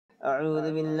أعوذ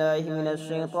بالله من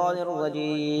الشيطان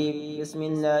الرجيم. بسم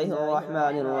الله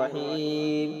الرحمن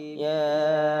الرحيم.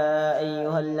 يا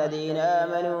أيها الذين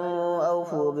آمنوا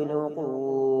أوفوا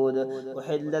بالعقود.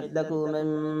 أحلت لكم من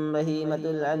بهيمة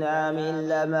الأنعام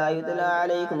إلا ما يتلى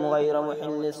عليكم غير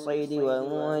محل الصيد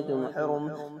وأنتم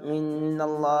حرم، إن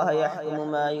الله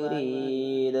يحكم ما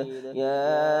يريد.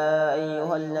 يا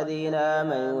أيها الذين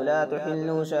آمنوا لا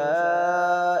تحلوا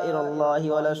شائر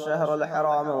الله ولا الشهر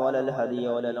الحرام ولا الهدي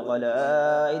ولا القلائد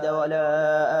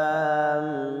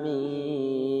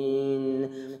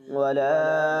ولا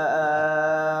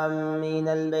آمين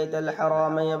البيت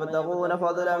الحرام يبتغون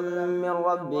فضلا من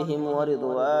ربهم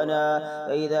ورضوانا،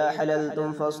 فإذا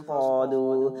حللتم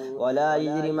فاصطادوا ولا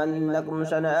يجرمنكم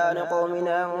شنآن قوم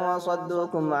أن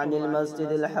صدوكم عن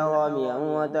المسجد الحرام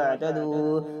أن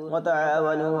تعتدوا،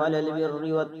 وتعاونوا على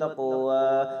البر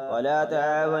والتقوى ولا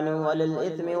تعاونوا على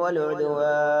الإثم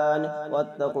والعدوان،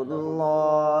 واتقوا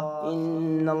الله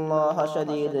إن الله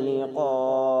شديد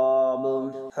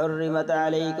العقاب. حرمت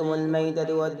عليكم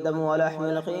الميتة والدم ولحم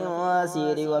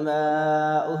الخنزير وما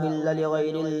أهل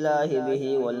لغير الله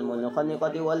به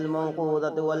والمنخنقة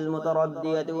والموقوذة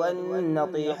والمتردية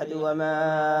والنطيحة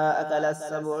وما أكل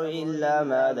السبع إلا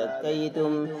ما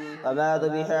ذكيتم وما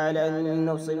ذبح على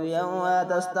النصب وأن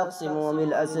تستقسموا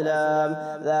بالأزلام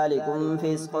ذلكم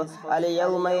فسق.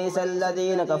 اليوم يئس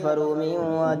الذين كفروا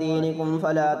من دينكم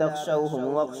فلا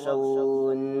تخشوهم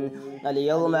واخشون.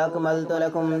 اليوم أكملت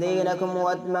لكم دينكم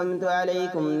وأتممت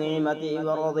عليكم نعمتي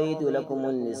ورضيت لكم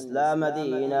الإسلام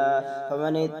دينا،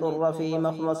 فمن اضطر في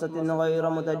مخمصة غير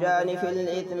متجانف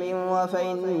الإثم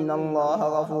فإن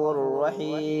الله غفور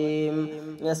رحيم.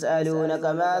 يسألونك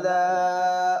ماذا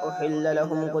أحل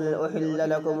لهم قل أحل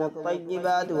لكم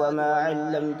الطيبات وما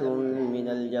علمتم من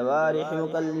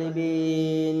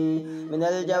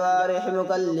الجوارح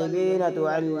مكلبين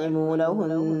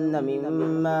تعلمونهن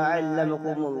مما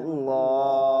علمكم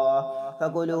الله،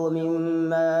 فكلوا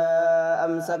مما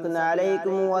أمسكن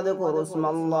عليكم واذكروا اسم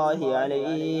الله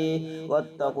عليه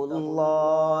واتقوا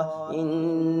الله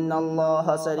إن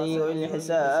الله سريع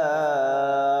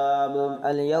الحساب.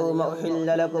 اليوم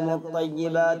أحل لكم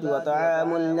الطيبات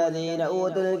وطعام الذين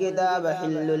أوتوا الكتاب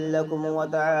حل لكم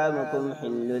وطعامكم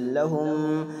حل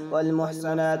لهم،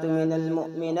 والمحصنات من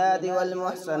المؤمنات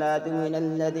والمحصنات من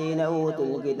الذين أوتوا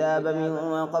الكتاب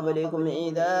من قبلكم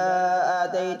إذا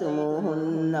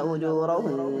آتيتموهن أجورهن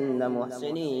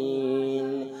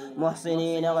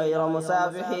محسنين غير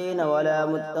مسافحين ولا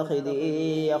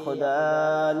متخذي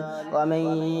أخدان،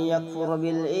 ومن يكفر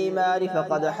بالإيمان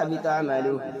فقد حبط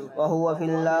عمله وهو في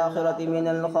الآخرة من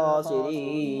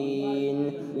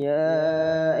الخاسرين.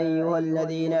 يا أيها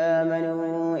الذين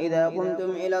آمنوا إذا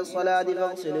قمتم إلى الصلاة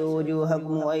فاغسلوا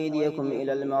وجوهكم وأيديكم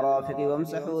إلى المرافق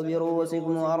وامسحوا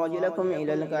برؤوسكم وأرجلكم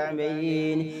إلى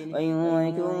الكعبين،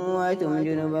 وإن كنتم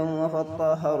جنبا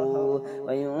فاطهروا،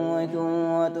 وإن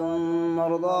كنتم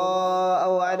مرضى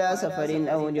أو على سفر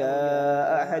أو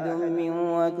جاء أحد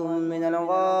منكم من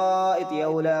الغائط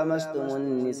أو لامستم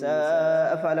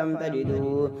النساء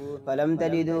فلم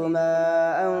تجدوا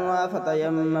ماء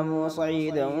فتيمموا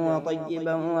صعيدا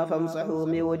طيبا فامسحوا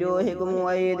بوجوهكم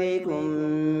وأيديكم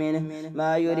منه،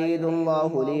 ما يريد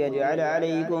الله ليجعل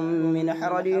عليكم من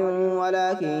حرج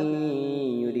ولكن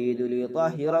يريد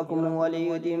ليطهركم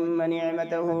وليتم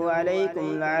نعمته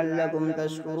عليكم لعلكم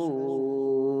تشكرون.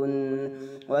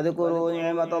 واذكروا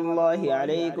نعمة الله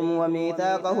عليكم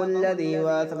وميثاقه الذي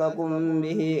واثقكم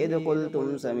به إذ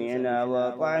قلتم سمعنا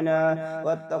وأطعنا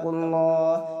واتقوا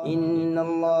الله إن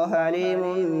الله عليم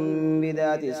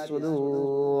بذات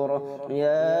الصدور.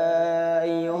 يا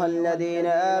أيها الذين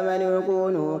آمنوا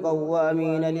كونوا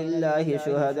قوامين لله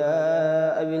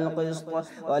شهداء بالقسط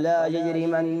ولا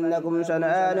يجرمنكم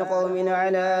شنآن قوم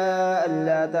على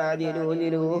ألا تعدلوا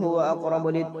اعدلوا هو أقرب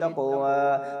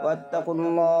للتقوى واتقوا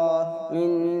الله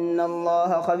إن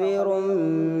الله خبير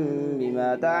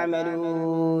بما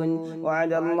تعملون.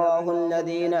 وعد الله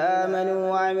الذين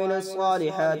آمنوا وعملوا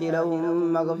الصالحات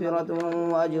لهم مغفرة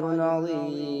وأجر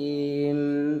عظيم،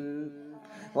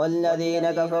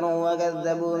 والذين كفروا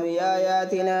وكذبوا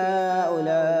بآياتنا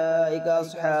أولئك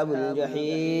أصحاب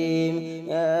الجحيم.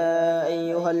 يا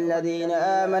أيها الذين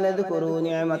آمنوا اذكروا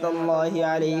نعمة الله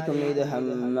عليكم إذ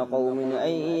هم قوم أن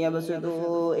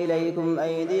يبسطوا إليكم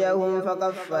أيديهم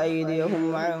فكف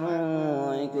أيديهم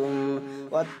عنكم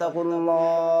واتقوا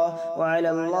الله وعلى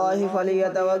الله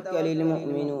فليتوكل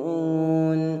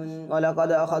المؤمنون.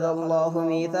 ولقد أخذ الله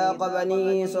ميثاق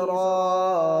بني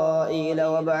إسرائيل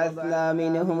وبعثنا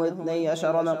منهم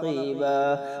 12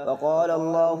 نقيبا وقال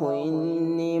الله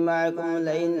إني معكم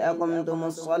لئن أقمتم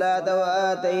الصلاة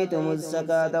وآتيتم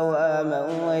الزكاة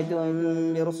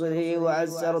وآمنتم برسلي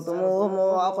وعزرتموهم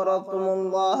وأقرضتم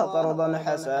الله قرضا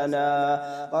حسنا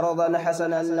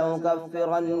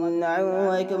لأكفرن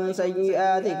عنكم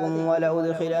سيئاتكم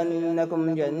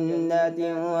ولأدخلنكم جنات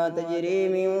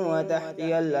تجري من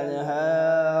تحتها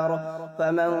الأنهار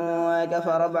فمن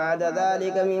كفر بعد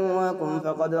ذلك منكم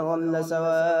فقد ضل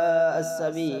سواء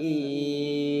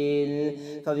السبيل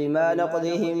فبما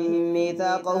نقضهم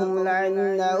ميثاقهم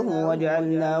لعناهم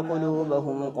وجعلنا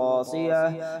قلوبهم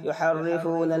قاسية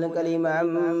يحرفون الكلم عن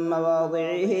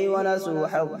مواضعه ونسوا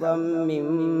حظا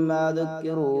مما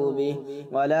ذكروا به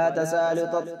ولا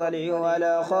تزال تطلع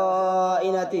على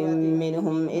خائنة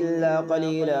منهم إلا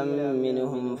قليلا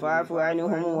منهم فاعف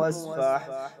عنهم واصفح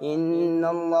إن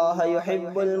الله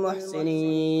يحب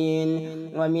المحسنين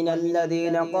ومن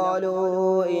الذين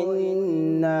قالوا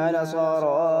إنا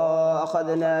نصارى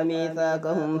أخذنا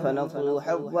ميثاقهم فنسوا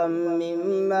حظا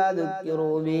مما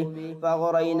ذكروا به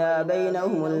فأغرينا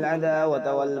بينهم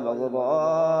العداوة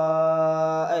والبغضاء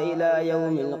إلى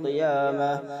يوم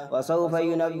القيامة وسوف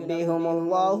ينبئهم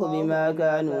الله بما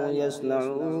كانوا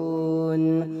يصنعون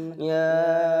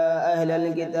يا أهل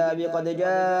الكتاب قد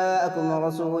جاءكم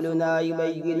رسولنا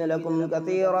يبين لكم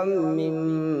كثيرا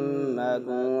مما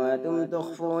كنتم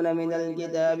تخفون من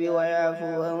الكتاب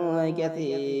ويعفو عن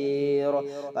كثير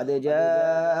قد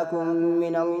جاءكم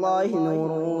من الله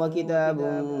نور وكتاب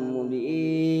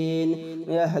مبين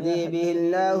يهدي به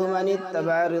الله من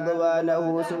اتبع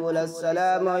رضوانه سبل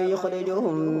السلام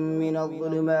ويخرجهم من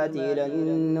الظلمات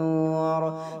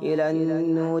إلى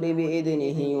النور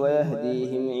بإذنه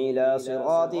ويهديهم إلى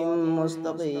صراط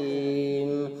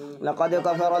مستقيم لقد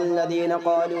كفر الذين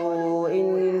قالوا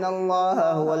إن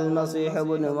الله هو المسيح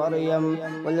ابن مريم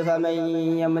قل فمن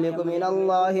يملك من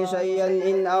الله شيئا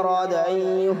إن أراد أن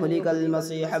يهلك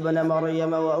المسيح ابن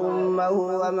مريم وأمه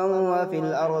ومن في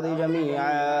الأرض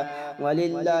جميعا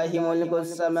ولله ملك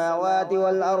السماوات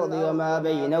والأرض وما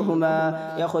بينهما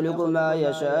يخلق ما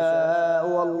يشاء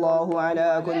والله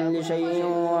على كل شيء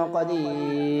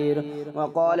قدير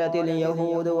وقالت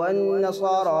اليهود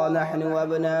والنصارى نحن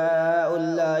أبناء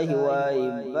الله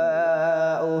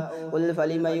وأحباؤه قل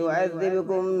فلم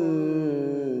يعذبكم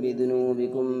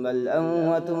بذنوبكم بل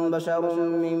أنتم بشر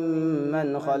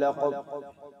ممن خلق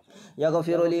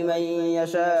يغفر لمن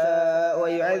يشاء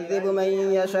ويعذب من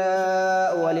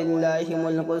يشاء ولله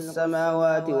ملك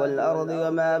السماوات والأرض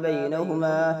وما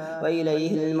بينهما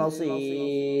وإليه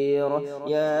المصير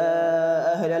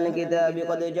يا أهل الكتاب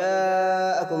قد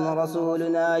جاءكم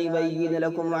رسولنا يبين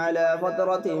لكم على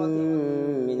فترة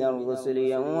من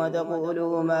الرسل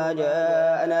وتقولوا ما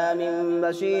جاءنا من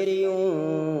بشير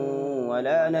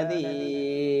ولا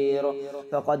نذير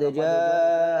فقد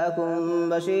جاءكم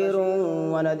بشير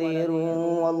ونذير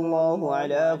والله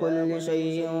على كل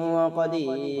شيء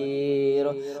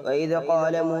قدير وإذ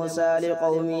قال موسى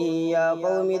لقومه يا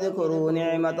قوم اذكروا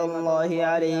نعمة الله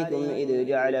عليكم إذ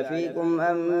جعل فيكم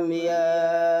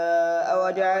أنبياء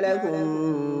وجعلكم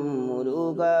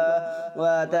ملوكا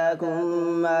وآتاكم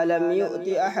ما لم يؤت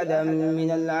أحدا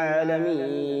من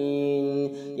العالمين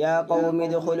يا قوم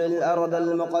ادخلوا الأرض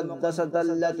المقدسة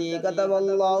التي كتب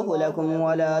الله لكم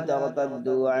ولا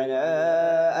ترتدوا على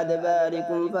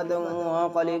أدباركم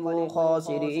فتنقلبوا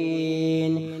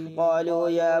خاسرين قالوا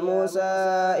يا موسى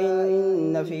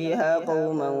إن فيها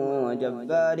قوما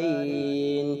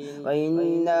جبارين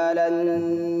وإنا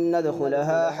لن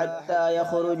ندخلها حتى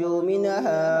يخرجوا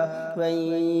منها فإن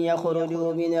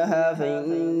يخرجوا منها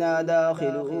فإنا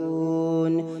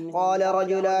داخلون قال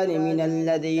رجلان من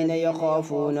الذين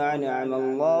يخافون أنعم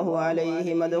الله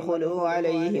عليهم ادخلوا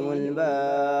عليهم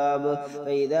الباب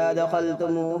فإذا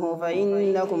دخلتموه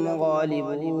فإنكم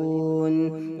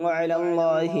غالبون وعلى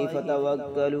الله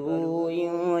فتوكلوا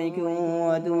إن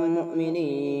كنتم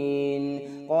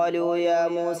مؤمنين قالوا يا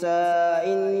موسى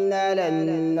إنا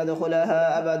لن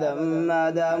ندخلها أبدا ما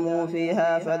داموا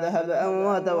فيها فاذهب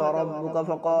أنت وربك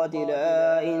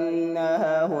فقاتلا إنا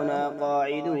هاهنا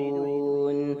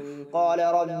قاعدون قال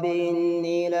رب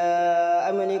إني لا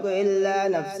أملك إلا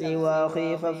نفسي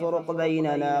وأخي فافرق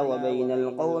بيننا وبين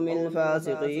القوم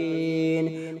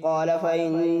الفاسقين قال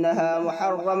فإنها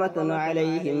محرمة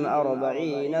عليهم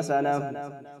 40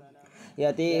 سنة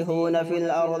يتيهون في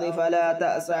الأرض فلا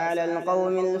تأس على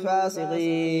القوم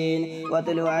الفاسقين.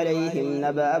 واتل عليهم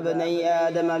نبأ ابني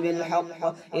آدم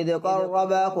بالحق إذ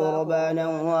قربا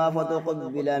قربانا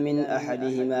فتقبل من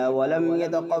أحدهما ولم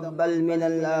يتقبل من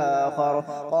الآخر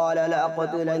قال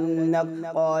لأقتلنك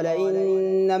قال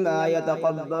إنما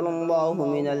يتقبل الله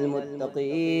من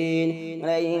المتقين.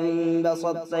 لئن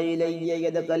بسطت إلي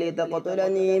يدك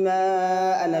لتقتلني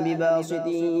ما أنا بباسط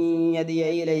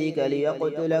يدي إليك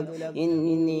ليقتلك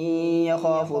إني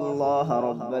يخاف الله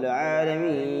رب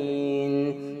العالمين.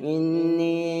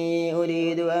 إني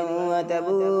أريد أن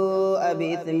تبوء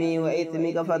بإثمي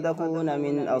وإثمك فتكون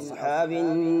من أصحاب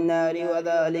النار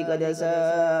وذلك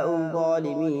جزاء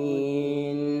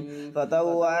الظالمين.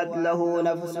 فطوعت له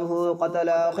نفسه قتل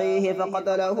أخيه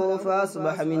فقتله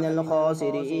فأصبح من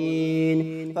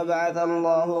الخاسرين. فبعث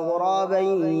الله غرابا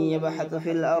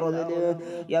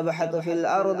يبحث في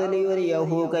الأرض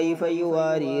ليريه كيف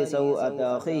يواري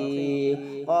سوءة أخيه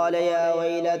قال يا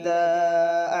ويلتى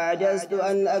أعجزت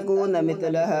أن أكون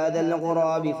مثل هذا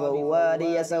الغراب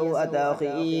فأواري سوءة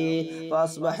أخي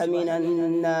فأصبح من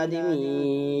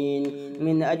النادمين.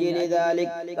 من أجل ذلك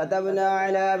كتبنا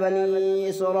على بني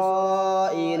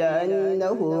إسرائيل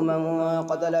أنه من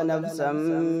قتل نفسا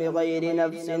بغير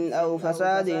نفس أو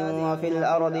فساد في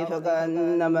الأرض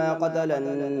فكأنما قتل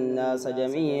الناس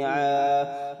جميعا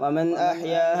ومن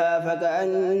أحياها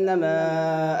فكأنما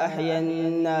أحيا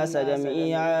الناس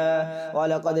جميعا.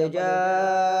 ولقد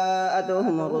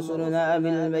جاءتهم رسلنا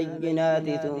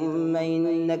بالبينات ثم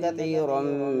إن كثيرا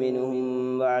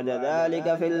منهم بعد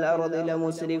ذلك في الأرض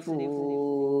لمسرفون.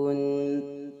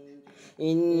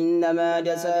 إنما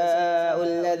جزاء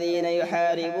الذين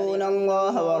يحاربون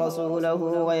الله ورسوله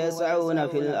ويسعون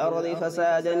في الأرض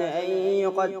فسادا أن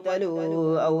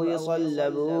يقتلوا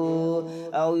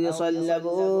أو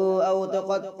يصلبوا أو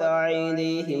تقطع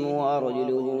أيديهم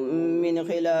وأرجلهم من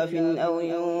خلاف أو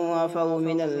ينفوا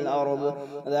من الأرض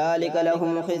ذلك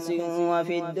لهم خزي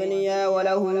في الدنيا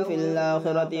ولهم في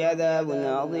الآخرة عذاب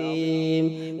عظيم.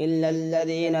 إلا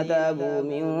الذين تابوا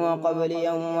من قبل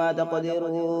أن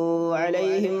تقدروا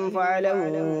عليهم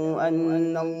فاعلموا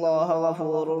أن الله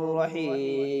غفور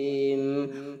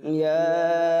رحيم.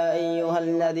 يا أيها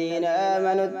الذين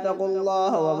آمنوا اتقوا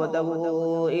الله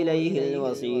وابتغوا إليه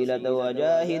الوسيلة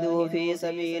وجاهدوا في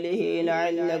سبيله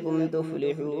لعلكم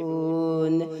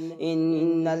تفلحون.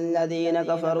 إن الذين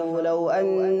كفروا لو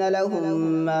أن لهم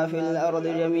ما في الأرض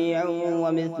جميعا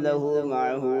ومثله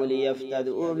معه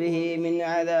ليفتدوا به من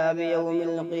عذاب يوم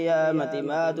القيامة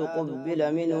ما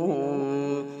تقبل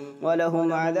منهم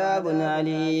ولهم عذاب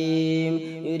أليم.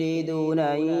 يريدون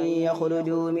أن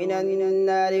يخرجوا من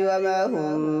النار وما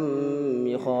هم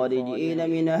بخارجين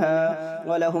منها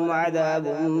ولهم عذاب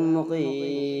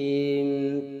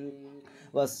مقيم.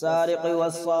 والسارق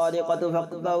والسارقة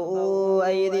فاقطعوا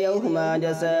أيديهما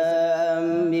جزاء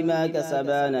بما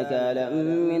كسبا نكالا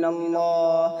من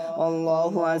الله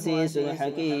والله عزيز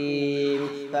حكيم.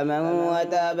 فمن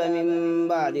تاب من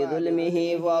بعد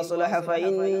ظلمه فأصلح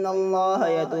فإن الله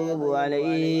يتوب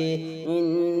عليه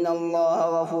إن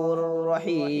الله غفور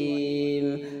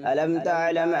رحيم. ألم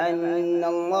تعلم أن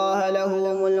الله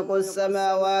له ملك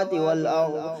السماوات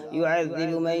والأرض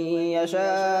يعذب من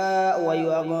يشاء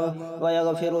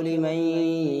ويغفر لمن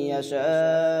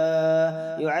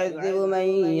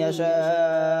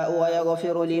يشاء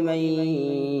ويغفر لمن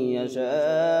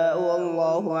يشاء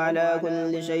والله على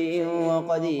كل شيء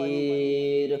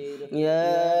قدير.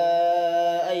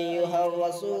 يا أيها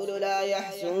الرسول لا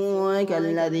يحزنك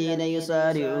الذين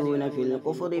يسارعون في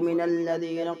الكفر من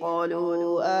الذين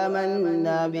قالوا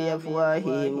آمنا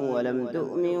بأفواههم ولم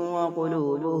تؤمن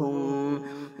قلوبهم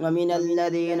ومن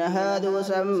الذين هادوا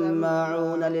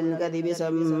سماعون للكذب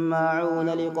سماعون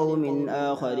لقوم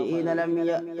آخرين لم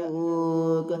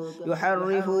يأتوك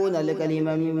يحرفون الكلم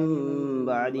من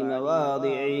بعد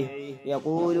مواضعه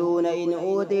يقولون إن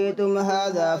أوتيتم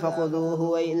هذا فخذوه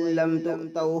وإن لم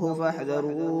تؤتوه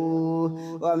فاحذروه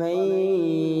ومن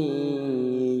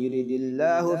يرد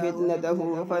الله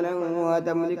فتنته فلن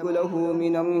تملك له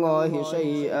من الله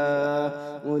شيئا.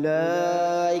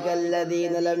 أولئك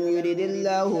الذين لم يرد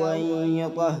الله أن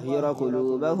يطهر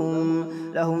قلوبهم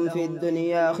لهم في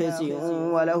الدنيا خزي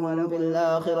ولهم في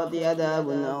الآخرة عذاب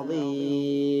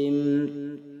عظيم.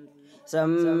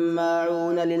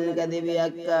 سماعون للكذب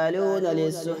أكالون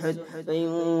للسحت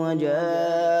فإن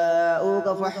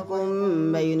جاءوك فاحكم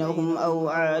بينهم أو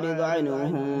أعرض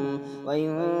عنهم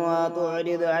وإن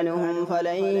تعرض عنهم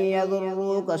فلن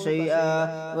يضروك شيئا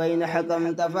وإن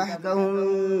حكمت فاحكم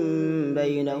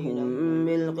بينهم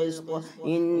بالقسط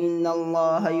إن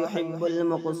الله يحب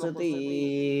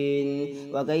المقسطين.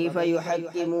 وكيف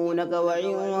يحكمونك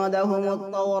وعندهم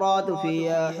التوراة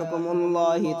فيها حكم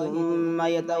الله ثم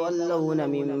يتولون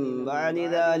من بعد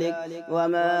ذلك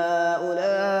وما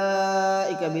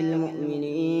أولئك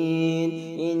بالمؤمنين.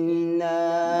 إنا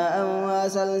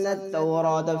أنزلنا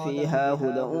التوراة فيها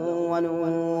هدى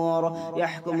ونور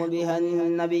يحكم بها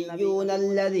النبيون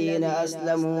الذين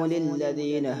أسلموا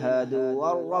للذين هادوا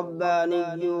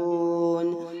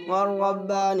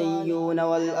والربانيون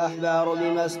والأحبار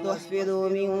بما استحفظوا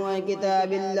من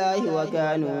كتاب الله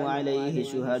وكانوا عليه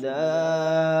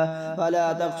شهداء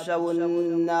فلا تخشوا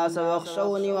الناس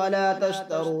واخشوني ولا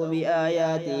تشتروا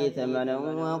بآياتي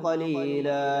ثمنا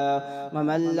قليلا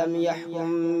ومن لم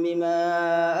يحكم بما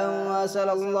أنزل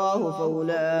الله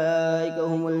فأولئك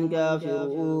هم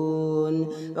الكافرون.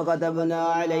 وكتبنا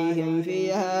عليهم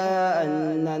فيها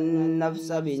أن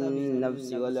النفس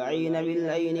بالنفس والعين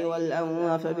بالعين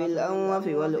والأنف بالأنف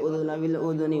والأذن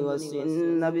بالأذن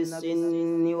والسن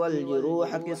بالسن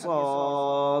والجروح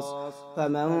قصاص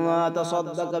فمن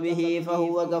تصدق به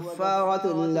فهو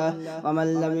كفارة له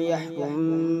ومن لم يحكم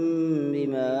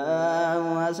بما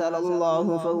أنزل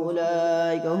الله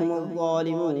فأولئك هم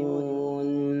الظالمون.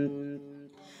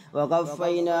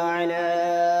 وقفينا على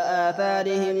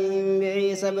آثارهم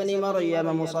بعيسى ابن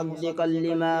مريم مصدقا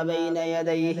لما بين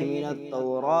يديه من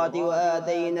التوراة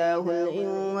وآتيناه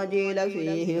الإنجيل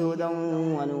فيه هدى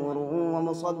ونور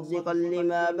ومصدقا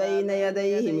لما بين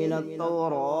يديه من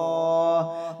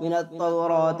التوراة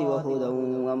وهدى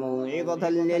وموعظة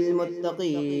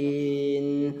للمتقين.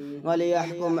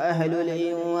 وليحكم أهل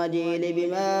الإنجيل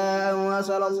بما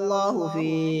أنزل الله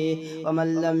فيه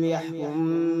ومن لم يحكم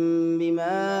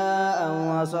بما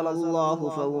أنزل الله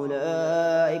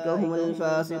فأولئك هم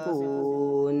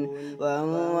الفاسقون.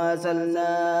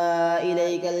 وأنزلنا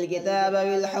إليك الكتاب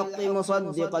بالحق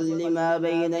مصدقا لما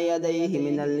بين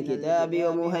يديه من الكتاب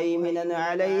ومهيمنا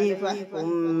عليه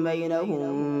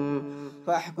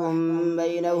فاحكم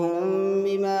بينهم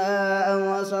بما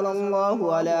أنزل الله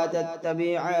ولا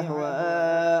تتبع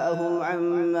أهواءهم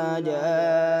عما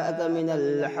جاءك من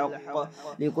الحق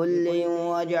لكل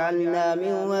وجعلنا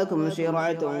منكم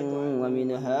شرعة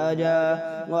ومنهاجا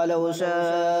ولو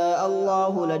شاء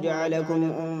الله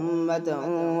لجعلكم أمة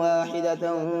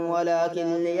واحدة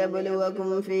ولكن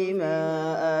ليبلوكم فيما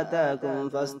آتاكم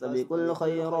فاستبقوا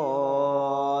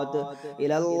الخيرات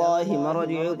إلى الله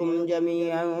مرجعكم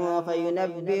جميعا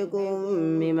فينبئكم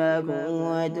بما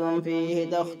كنتم فيه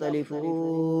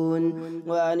تختلفون.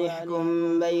 وأن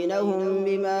احكم بينهم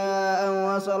بما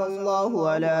أنزل الله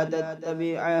ولا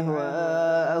تتبع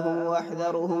أهواءهم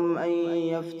واحذرهم أن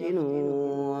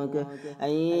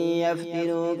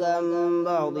يفتنوك عن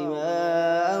بعض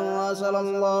ما أنزل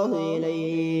الله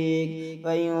إليك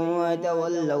فإن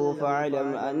تولوا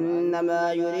فاعلم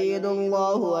أنما يريد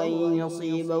الله أن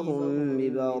يصيبهم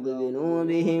ببعض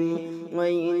ذنوبهم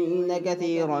وإن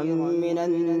كثيرا من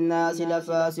الناس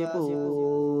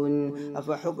لفاسقون.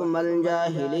 أفحكم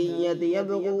الجاهلية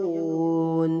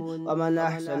يبغون ومن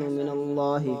أحسن من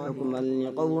الله حكما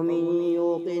لقوم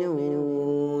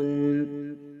يوقنون.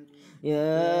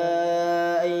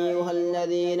 يا أيها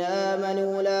الذين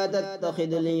آمنوا لا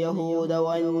تتخذوا اليهود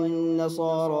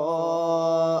والنصارى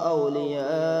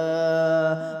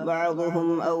أولياء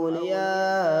بعضهم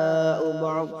أولياء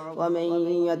بعض ومن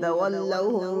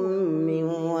يتولهم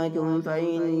منكم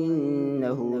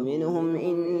فإنه منهم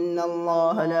إن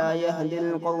الله لا يهدي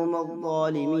القوم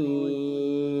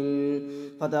الظالمين.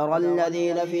 فترى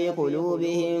الذين في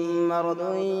قلوبهم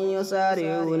مرض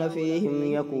يسارعون فيهم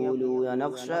يقولون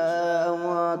نخشى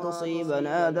أن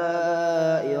تصيبنا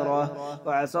دائرة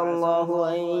فعسى الله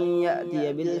أن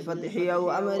يأتي بالفتح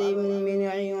أو أمر من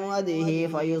عنده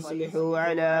فيصبحوا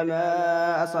على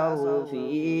ما أسروا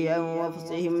في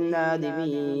أنفسهم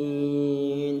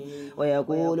نادمين.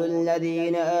 ويقول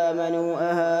الذين آمنوا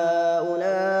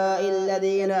أهؤلاء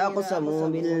الذين أقسموا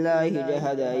بالله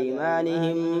جهد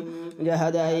أيمانهم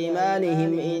جهد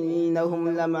أيمانهم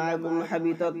إنهم لمعكم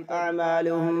حبطت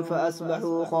أعمالهم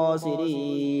فأصبحوا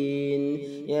خاسرين.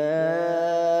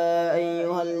 يا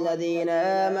أيها الذين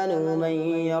آمنوا من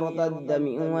يرتد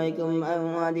منكم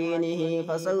عن دينه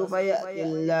فسوف يأتي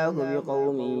الله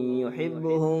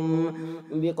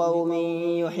بقوم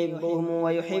يحبهم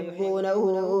ويحبونه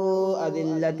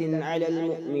أذلة على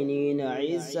المؤمنين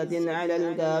عزة على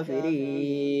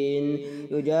الكافرين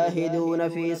يجاهدون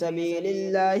في سبيل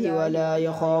الله ولا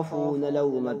يخافون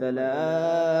لومة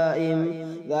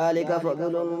لائم ذلك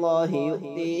فضل الله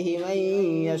يؤتيه من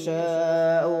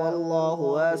يشاء والله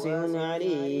واسع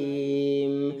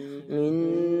عليم.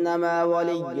 إنما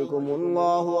وليكم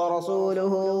الله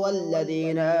ورسوله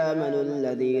والذين آمنوا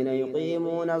الذين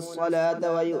يقيمون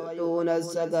الصلاة ويؤتون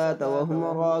الزكاة وهم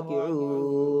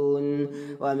راكعون.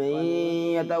 ومن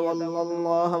يتول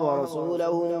الله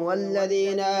ورسوله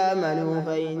والذين آمنوا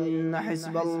فإن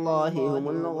حزب الله هم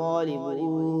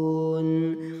الغالبون.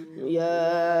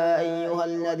 يا أيها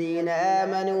الذين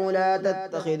آمنوا لا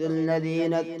تتخذوا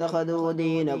الذين اتخذوا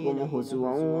دينكم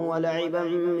هزوا ولعبا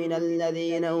من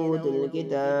الذين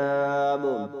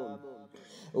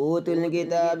أوتوا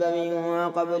الكتاب من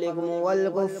قبلكم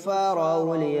والكفار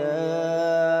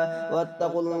أولياء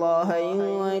واتقوا الله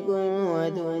إن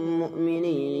كنتم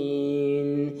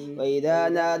مؤمنين. وإذا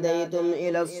ناديتم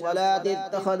إلى الصلاة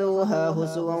اتخذوها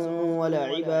هزوا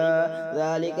ولعبا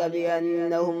ذلك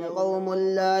بأنهم قوم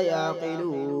لا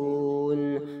يعقلون.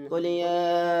 قل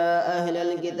يا أهل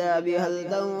الكتاب هل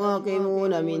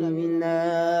تنقمون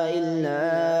منا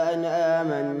إلا أن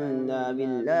آمنا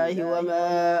بالله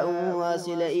وما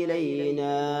أنزل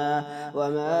إلينا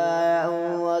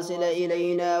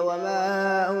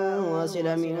وما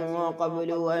أنزل من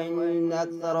قبل وإن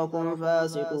أكثركم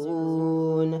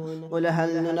فاسقون. قل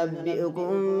هل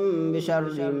ننبئكم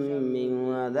بشر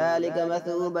من ذلك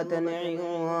مثوبة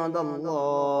عند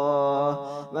الله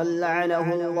من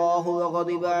لعنه الله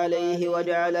وغضب عليه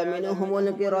وجعل منهم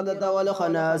القردة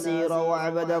والخنازير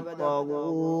وعبد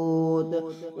الطاغوت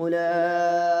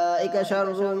أولئك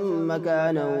شر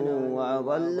مكانا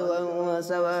وأضل عن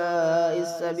سواء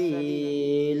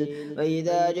السبيل.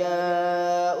 فإذا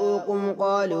جاءوكم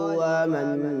قالوا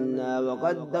آمنا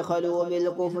وقد دخلوا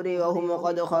بالكفر وهم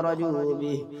قد خرجوا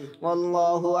به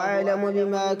والله أعلم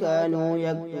بما كانوا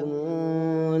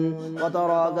يكتمون.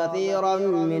 وترى كثيرا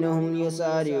منهم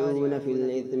يسارعون في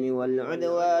الإثم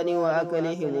والعدوان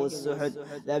وأكلهم السحت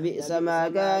لبئس ما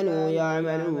كانوا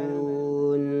يعملون.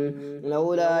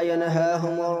 لولا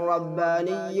ينهاهم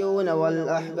الربانيون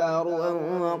والأحبار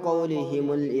عن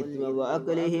قولهم الإثم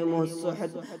وأكلهم السحت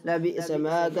لبئس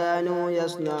ما كانوا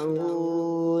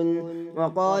يصنعون.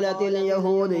 وقالت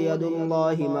اليهود يد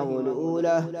الله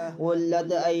مغلولة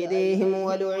غلت أيديهم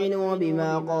ولعنوا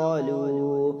بما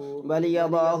قالوا بل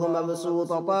يداه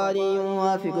مبسوطتان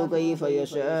ينفق كيف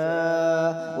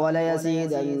يشاء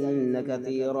وليزيدن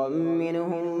كثيرا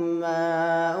منهم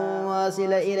ما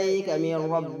أنزل إليك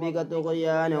من ربك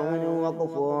طغيانا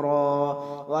وكفورا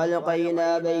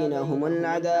وألقينا بينهم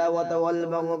العداوة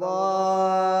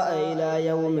والبغضاء إلى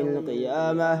يوم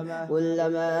القيامة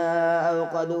كلما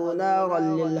أوقدوا نارا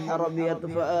للحرب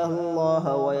يطفئها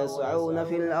الله ويسعون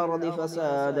في الأرض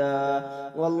فسادا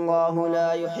والله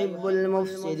لا يحب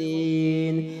المفسدين.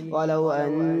 ولو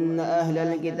أن أهل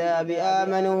الكتاب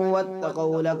آمنوا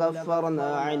واتقوا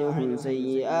لكفرنا عنهم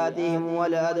سيئاتهم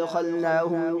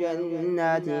ولأدخلناهم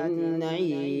جنات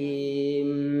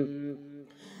النعيم.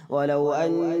 ولو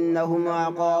أنهم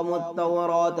أقاموا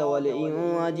التوراة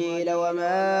والإنجيل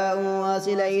وما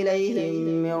أنزل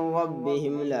إليهم من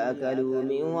ربهم لأكلوا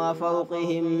من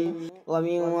فوقهم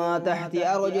ومن تحت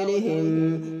أرجلهم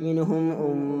منهم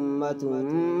أمة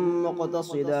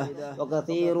مقتصدة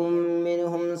وكثير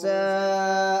منهم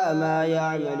ساء ما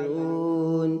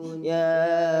يعملون.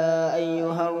 يا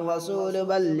أيها الرسول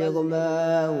بلغ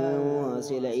ما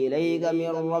أنزل إليك من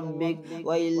ربك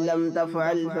وإن لم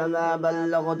تفعل فما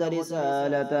بلغت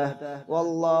رسالته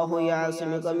والله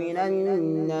يعصمك من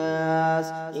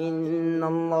الناس إن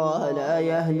الله لا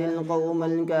يهدي القوم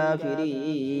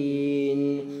الكافرين.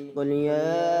 قل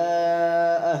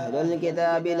يا أهل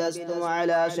الكتاب لستم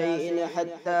على شيء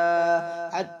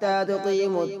حتى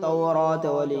تقيموا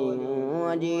التوراة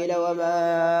والإنجيل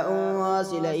وما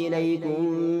أنزل إليكم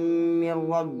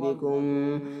من ربكم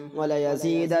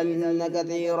وليزيدن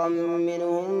كثيرا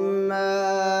منهم ما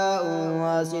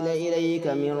أنزل إليك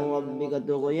من ربك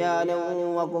طغيانا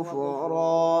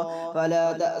وكفورا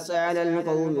فلا تأس على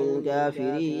القوم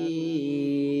الكافرين.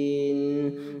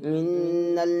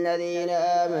 إن الذين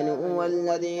آمنوا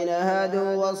والذين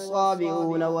هادوا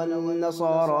والصابئون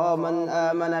والنصارى من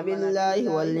آمن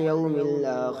بالله واليوم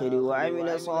الآخر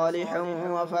وعمل صالحا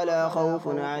فلا خوف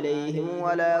عليهم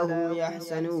ولا هم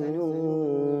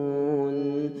يحزنون.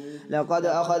 لقد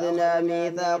أخذنا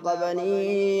ميثاق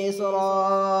بني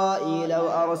إسرائيل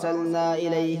وأرسلنا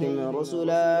إليهم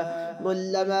رسلا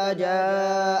كلما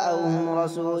جاءهم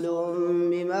رسول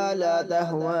بما لا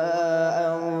تهوى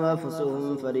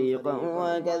أنفسهم فريقا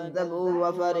وكذبوا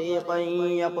وفريقا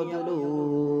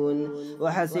يقتلون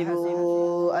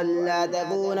وحسبوا ألا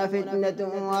تكون فتنة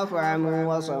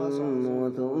وفعموا وصموا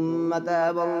ثم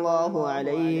تاب الله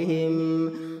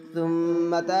عليهم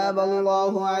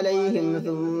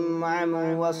ثم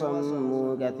عموا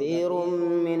وصموا كثير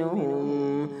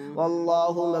منهم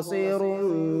والله بصير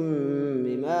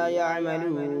بما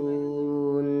يعملون.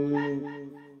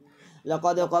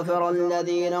 لقد كفر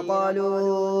الذين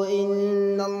قالوا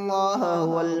إن الله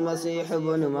هو المسيح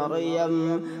ابن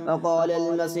مريم وقال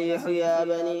المسيح يا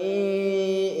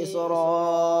بني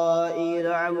إسرائيل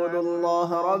اعبدوا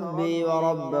الله ربي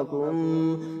وربكم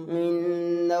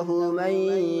إنه من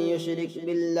يشرك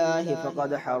بالله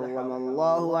فقد حرم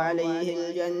الله عليه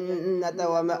الجنة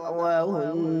ومأواه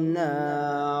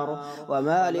النار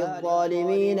وما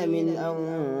للظالمين من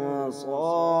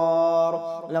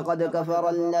أنصار. لقد كفر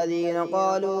الذين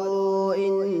قالوا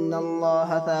إن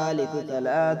الله ثالث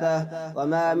ثلاثة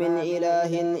وما من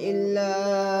إله إلا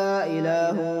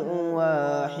إله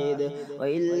واحد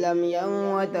وإن لم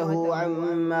ينتهوا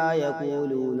عما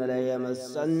يقولون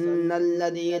ليمسن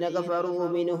الذين كفروا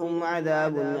منهم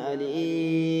عذاب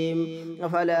أليم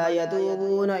أفلا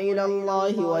يتوبون إلى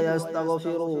الله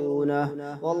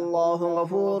ويستغفرونه والله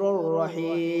غفور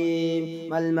رحيم.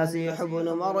 ما المسيح ابن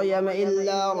مريم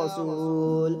إلا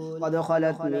رسول قد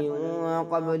خلت من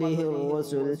قبله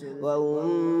الرسل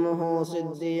وأمه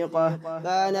صديقة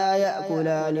كانا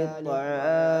يأكلان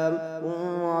الطعام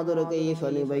انظر كيف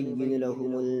نبين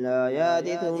لهم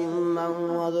الآيات ثم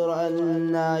انظر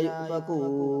أنا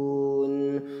يؤفكون.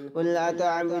 قل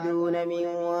أتعبدون من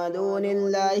دون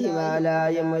الله ما لا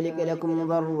يملك لكم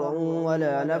ضرا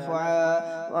ولا نفعا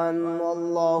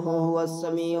والله هو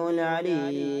السميع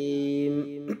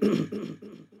العليم.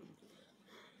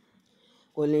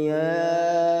 قل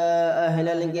يا أهل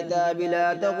الكتاب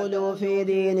لا تغلوا في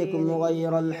دينكم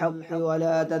غير الحق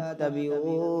ولا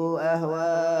تتبعوا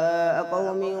أهواء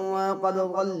قوم وقد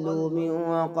ضلوا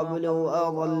من قبل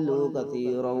وأضلوا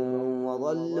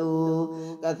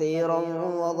كثيرا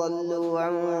وضلوا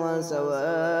عن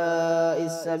سواء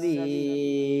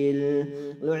السبيل.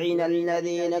 لعن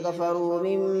الذين كفروا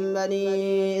من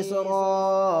بني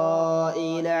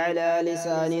إسرائيل على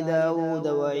لسان داود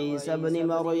وعيسى بن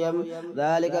مريم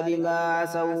ذلك بما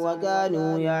عصوا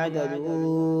وكانوا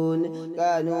يعتدون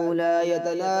كانوا لا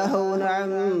يتناهون عن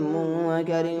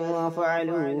منكر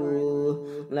وفعلوه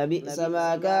لبئس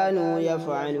ما كانوا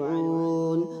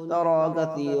يفعلون. ترى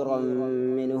كثيرا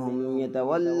منهم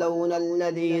يتولون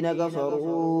الذين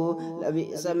كفروا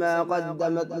لبئس ما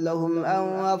قدمت لهم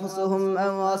أنفسهم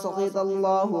أن سخط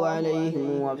الله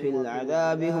عليهم وفي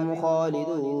العذاب هم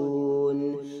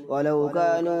خالدون. ولو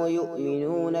كانوا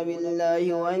يؤمنون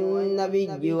بالله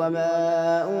والنبي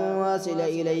وما أنزل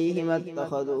إليه ما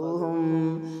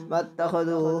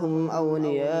اتخذوهم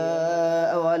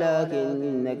أولياء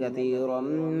ولكن كثيرا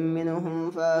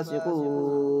منهم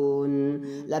فاسقون.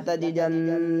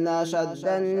 لتجدن أشد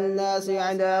الناس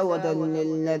عداوة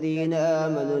للذين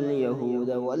آمنوا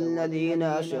اليهود والذين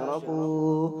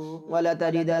أشركوا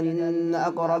ولتجدن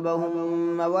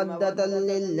أقربهم مودة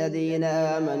للذين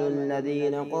آمنوا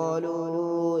الذين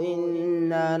قالوا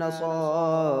إنا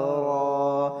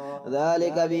نصارى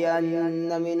ذلك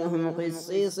بأن منهم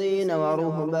قسيسين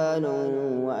ورهبان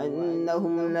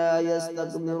وأنهم لا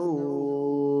يستكبرون.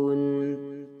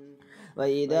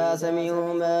 وإذا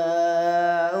سمعوا ما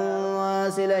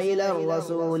أنزل إلى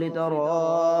الرسول ترى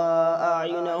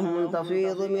أعينهم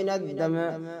تفيض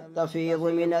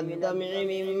من الدمع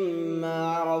مما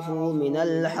عرفوا من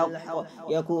الحق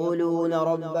يقولون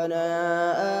ربنا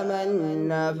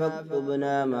آمنا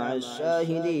فاكتبنا مع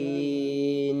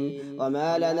الشاهدين.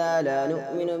 وما لنا لا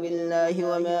نؤمن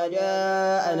بالله وما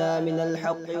جاءنا من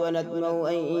الحق ونطمع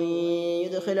أن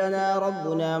يدخلنا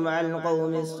ربنا مع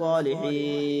القوم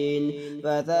الصالحين.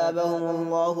 فأثابهم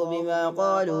الله بما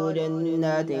قالوا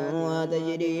جنات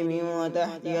تجري من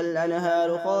تحتها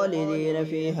الأنهار خالدين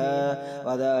فيها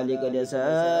وذلك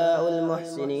جزاء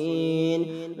المحسنين.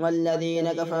 والذين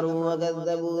كفروا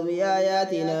وكذبوا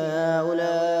بآياتنا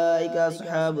أولئك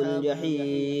أصحاب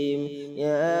الجحيم.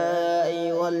 يا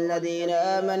أيها الذين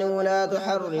آمنوا لا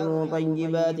تحرموا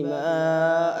طيبات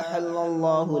ما أحل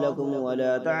الله لكم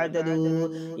ولا تعتدوا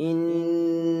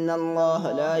إن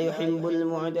الله لا يحب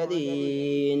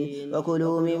المعتدين.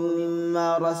 وكلوا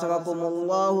مما رزقكم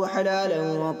الله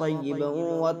حلالا طيبا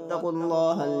واتقوا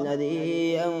الله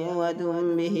الذي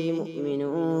أنتم به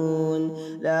مؤمنون.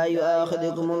 لا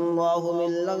يؤاخذكم الله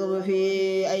باللغو في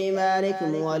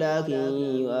أيمانكم ولكن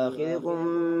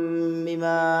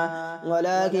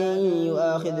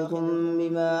يؤاخذكم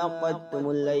بما عقدتم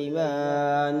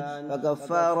الأيمان.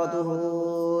 فكفارته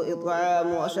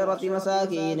إطعام 10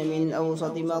 مساكين من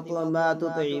أوسط ما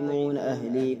تطعمون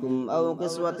أهليكم أو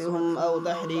كسوتهم أو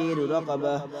تحرير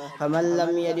رقبة فمن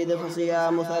لم يجد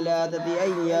فصيام 3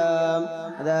 أيام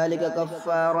ذلك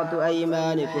كفارة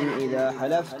أيمانكم إذا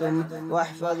حلفتم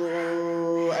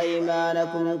واحفظوا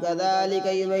أيمانكم كذلك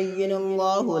يبين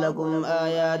الله لكم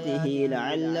آياته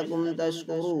لعلكم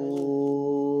تشكرون.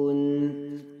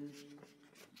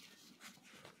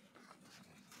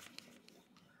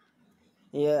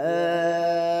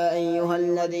 يا أيها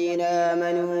الذين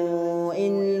آمنوا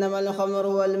إنما الخمر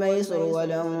والميسر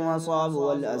والأنصاب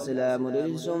والأزلام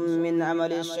رجس من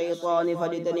عمل الشيطان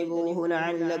فاجتنبوه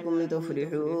لعلكم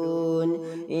تفلحون.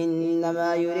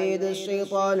 إنما يريد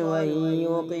الشيطان أن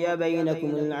يوقع بينكم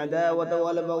العداوة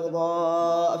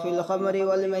والبغضاء في الخمر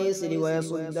والميسر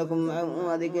ويصدكم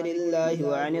عن ذكر الله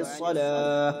وعن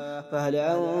الصلاة فهل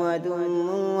أنتم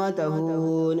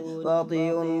منتهون.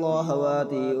 فأطيعوا الله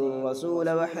وأطيعوا الرسول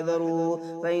واحذروا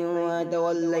فإن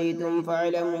توليتم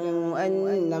فاعلموا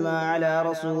أنما على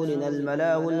رسولنا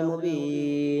البلاغ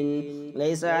المبين.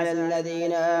 ليس على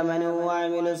الذين آمنوا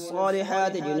وعملوا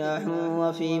الصالحات جناح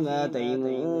وفيما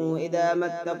تيموا إذا ما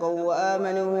اتقوا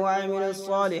وآمنوا وعملوا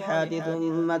الصالحات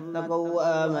ثم اتقوا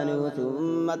وآمنوا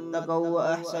ثم اتقوا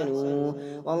وأحسنوا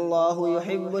والله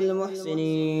يحب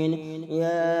المحسنين.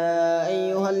 يا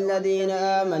أيها الذين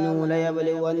آمنوا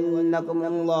ليبلونكم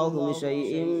الله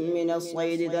بشيء من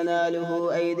الصيد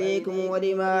تناله أيديكم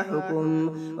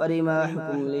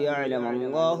ورماحكم ليعلم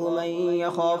الله من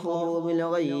يخافه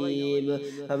بالغيب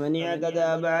فمن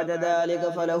اعتدى بعد ذلك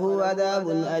فله عذاب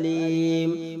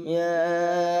أليم.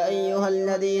 يا أيها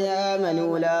الذين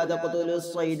آمنوا لا تقتلوا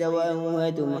الصيد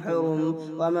وأنتم حرم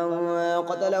ومن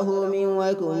قتله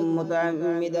منكم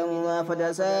متعمدا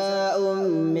فجزاء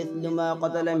مثل ما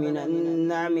قتل من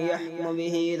النعم يحكم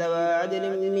به ذوى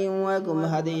عدل منكم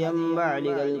هديا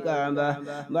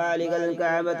بالغ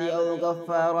الكعبة أو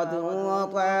كفارة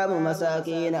وطعام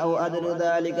مساكين أو أدل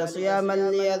ذلك صياما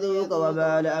ليذوق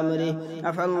وبال أمره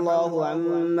عفى الله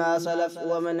عما سلف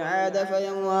ومن عاد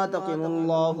فينتقم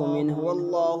الله منه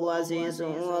والله عزيز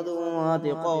ذو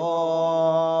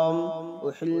انتقام.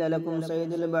 أحل لكم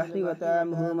صيد البحر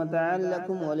وطعامه متاعا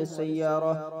لكم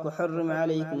وللسيارة وحرم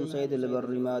عليكم صيد البر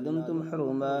ما دمتم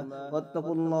حرما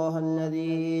واتقوا الله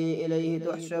الذي إليه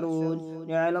تحشرون.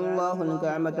 جعل الله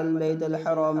الكعبة البيت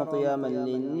الحرام قياما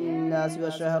للناس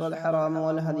والشهر الحرام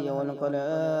والهدي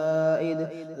والقلائد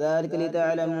ذلك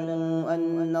لتعلموا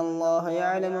أن الله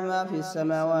يعلم ما في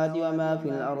السماوات وما في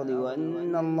الأرض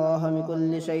وأن الله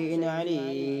بكل شيء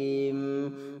عليم.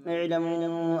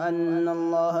 اعلموا أن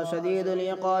الله شديد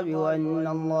العقاب وأن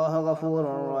الله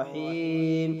غفور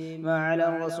رحيم. ما على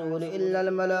الرسول إلا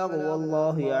البلاغ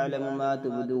والله يعلم ما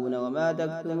تبدون وما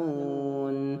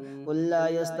تكتمون. قل لا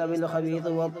يستوي الخبيث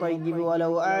والطيب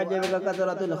ولو أعجبك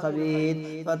كثرة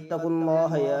الخبيث فاتقوا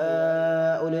الله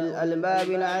يا أولي الألباب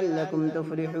لعلكم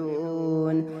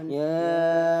تفلحون.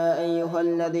 يا أيها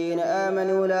الذين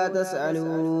آمنوا لا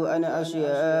تسألوا عن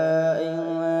أشياء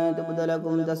إن تبد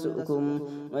لكم تسؤكم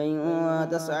وإن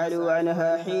تسألوا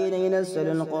عنها حين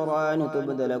ينزل القرآن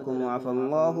تبد لكم عفى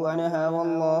الله عنها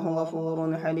والله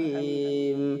غفور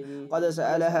حليم. قد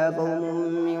سألها قوم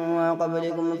من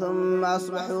قبلكم ثم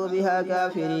أصبحوا بها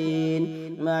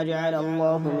كافرين. ما جعل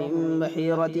الله من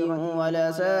بحيرة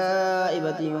ولا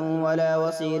سائبة ولا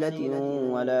وصيلة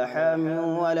ولا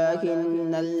حام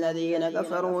ولكن الذين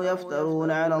كفروا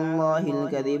يفترون على الله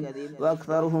الكذب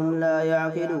وأكثرهم لا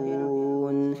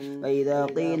يعقلون. فإذا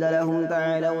قيل لهم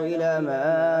تعالوا إلى ما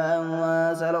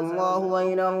أنزل الله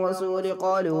وإلى الرسول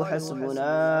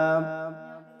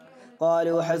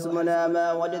قالوا حسبنا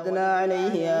ما وجدنا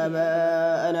عليه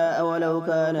آباءنا أولو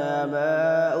كان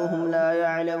آباؤهم لا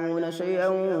يعلمون شيئا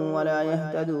ولا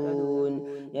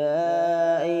يهتدون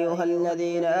يا أيها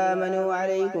الذين آمنوا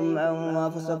عليكم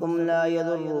أنفسكم لا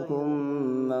يضركم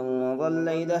من ضل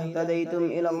إذا اهتديتم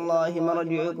إلى الله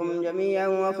مرجعكم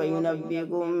جميعا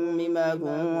فينبئكم بما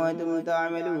كنتم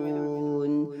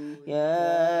تعملون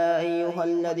يا أيها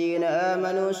الذين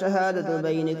آمنوا شهادة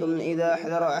بينكم إذا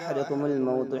حضر أحدكم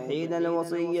الموت حين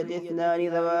الوصية اثنان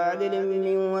ذوى عدل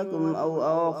منكم أو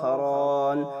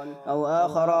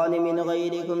آخران من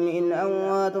غيركم إن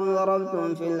أنتم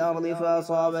ضربتم في الأرض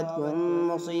فأصابتكم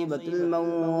مصيبة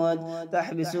الموت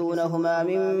تحبسونهما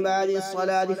من بعد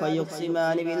الصلاة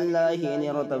فيقسمان بالله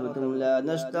إن ارتبتم لا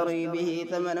نشتري به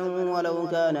ثمنا ولو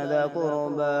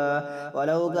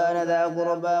كان ذا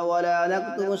قربى ولا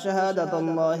نكتم شهادة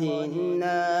الله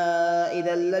إنا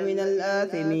إذا لمن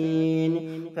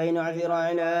الآثمين فإن عثر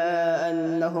على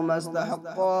أنهما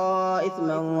استحقا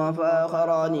إثما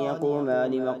فآخران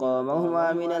يقومان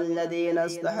مقامهما من الذين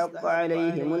استحق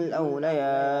عليهم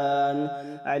الأوليان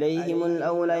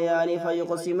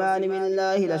فيقسمان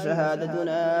بالله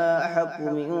لشهادتنا أحق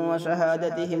من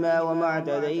شهادتهما وما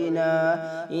اعتدينا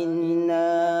إنا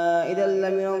إذا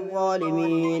لمن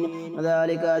الظالمين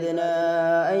ذلك أدنى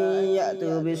أن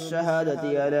يأتوا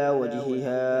بالشهادة على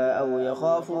وجهها أو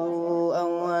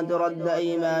يخافوا أن ترد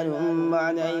أيمان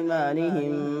بعد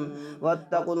أيمانهم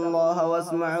واتقوا الله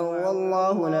واسمعوا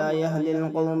والله لا يهدي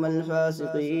القوم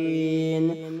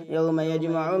الفاسقين يوم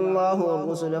يجمع الله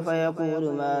الرسل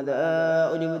فيقول ماذا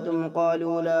أجبتم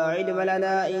قالوا لا علم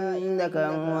لنا إنك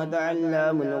أنت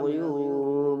علام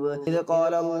الغيوب إذ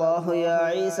قال الله يا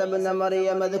عيسى ابن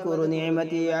مريم اذكر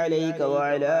نعمتي عليك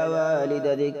وعلى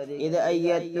والدتك إذ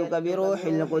أيدتك بروح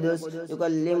القدس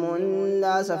تكلم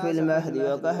الناس في المهد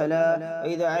وكهلا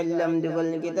إذ علمتك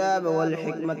الكتاب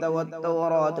والحكمة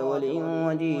والتوراة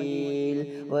والإنجيل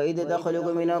وإذ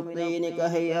تخلق من الطين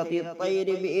كهيئة الطير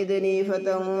بإذني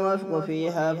فتنفخ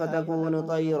فيها فتكون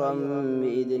طيرا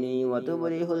بإذني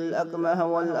وتبرئ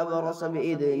الأكمه والأبرص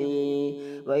بإذني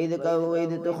وإذ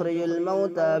تخرج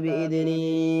الموتى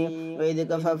بإذني وإذ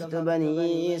كففت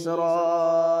بني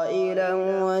إسرائيل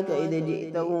وإذ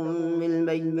جئتهم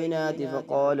بالبينات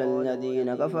فقال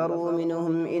الذين كفروا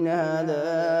منهم إن هذا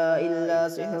إلا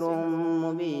سحر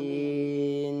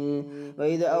مبين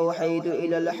وإذ أوحيت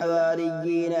إلى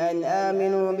الحواريين أن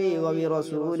آمنوا بي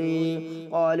وبرسولي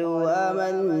قالوا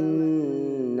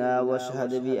آمنا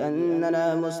واشهد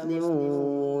بأننا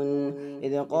مسلمون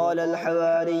إذ قال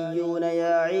الحواريون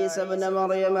يا عيسى ابن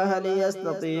مريم هل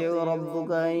يستطيع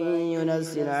ربك أن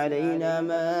ينزل علينا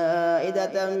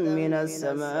مائدة من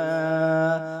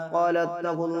السماء قال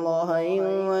اتقوا الله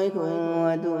إن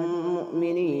كنتم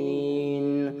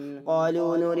مؤمنين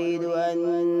قالوا نريد أن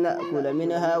نأكل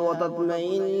منها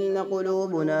وتطمئن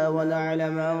قلوبنا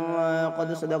ونعلم أن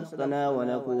قد صدقتنا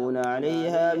ونكون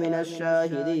عليها من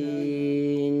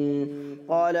الشاهدين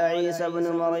قال عيسى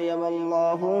ابن مريم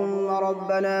اللهم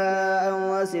ربنا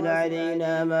أنزل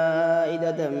علينا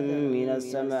مائدة من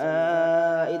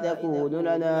السماء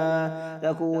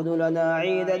تكون لنا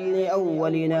عيدا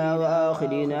لأولنا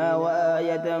وآخرنا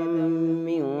وآية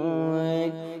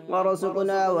منك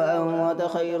وارزقنا وأنت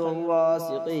خير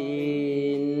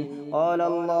الرازقين قال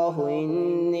الله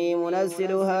إني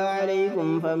منزلها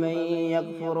عليكم فمن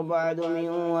يكفر بعد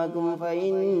منكم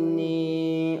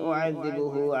فإني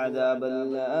أعذبه عذابا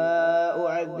لا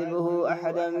أعذبه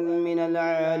أحدا من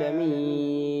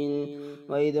العالمين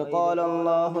وإذ قال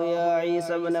الله يا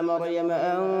عيسى ابن مريم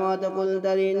أنت قلت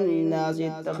للناس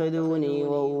اتخذوني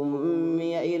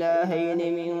وأمي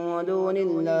إلهين من دون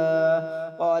الله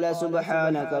قال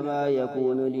سبحانك ما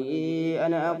يكون لي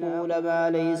أن أقول ما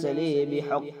ليس لي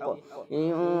بحق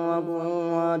إن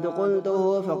كنت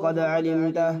قلته فقد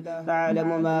علمته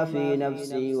تعلم ما في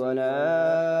نفسي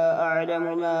ولا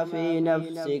أعلم ما في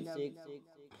نفسك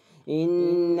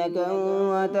إنك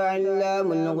أنت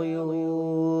علام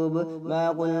الغيوب ما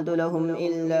قلت لهم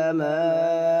إلا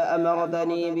ما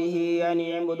أمرتني به أن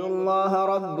اعبدوا الله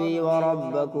ربي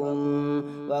وربكم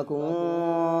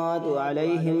وكنت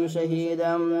عليهم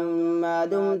شهيدا ما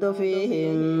دمت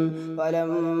فيهم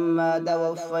فلما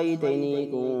توفيتني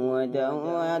كنت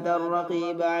أنت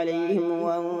الرقيب عليهم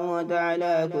وأنت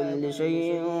على كل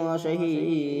شيء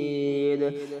شهيد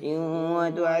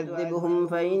إن تعذبهم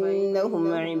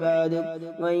فإنهم عباد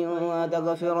عبادك وإن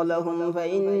تغفر لهم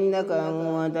فإنك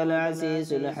أنت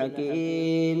العزيز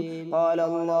الحكيم. قال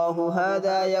الله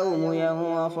هذا يوم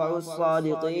ينفع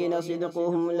الصادقين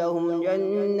صدقهم لهم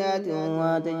جنات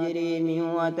تجري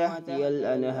من تحتها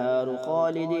الأنهار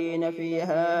خالدين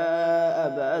فيها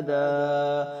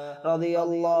أبدا رضي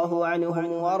الله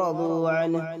عنهم ورضوا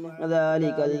عنه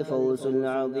ذلك الفوز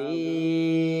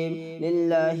العظيم.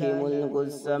 لله ملك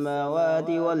السماوات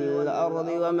والأرض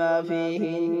وما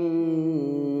فيهن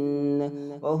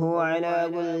وهو على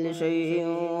كل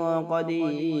شيء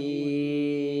قدير.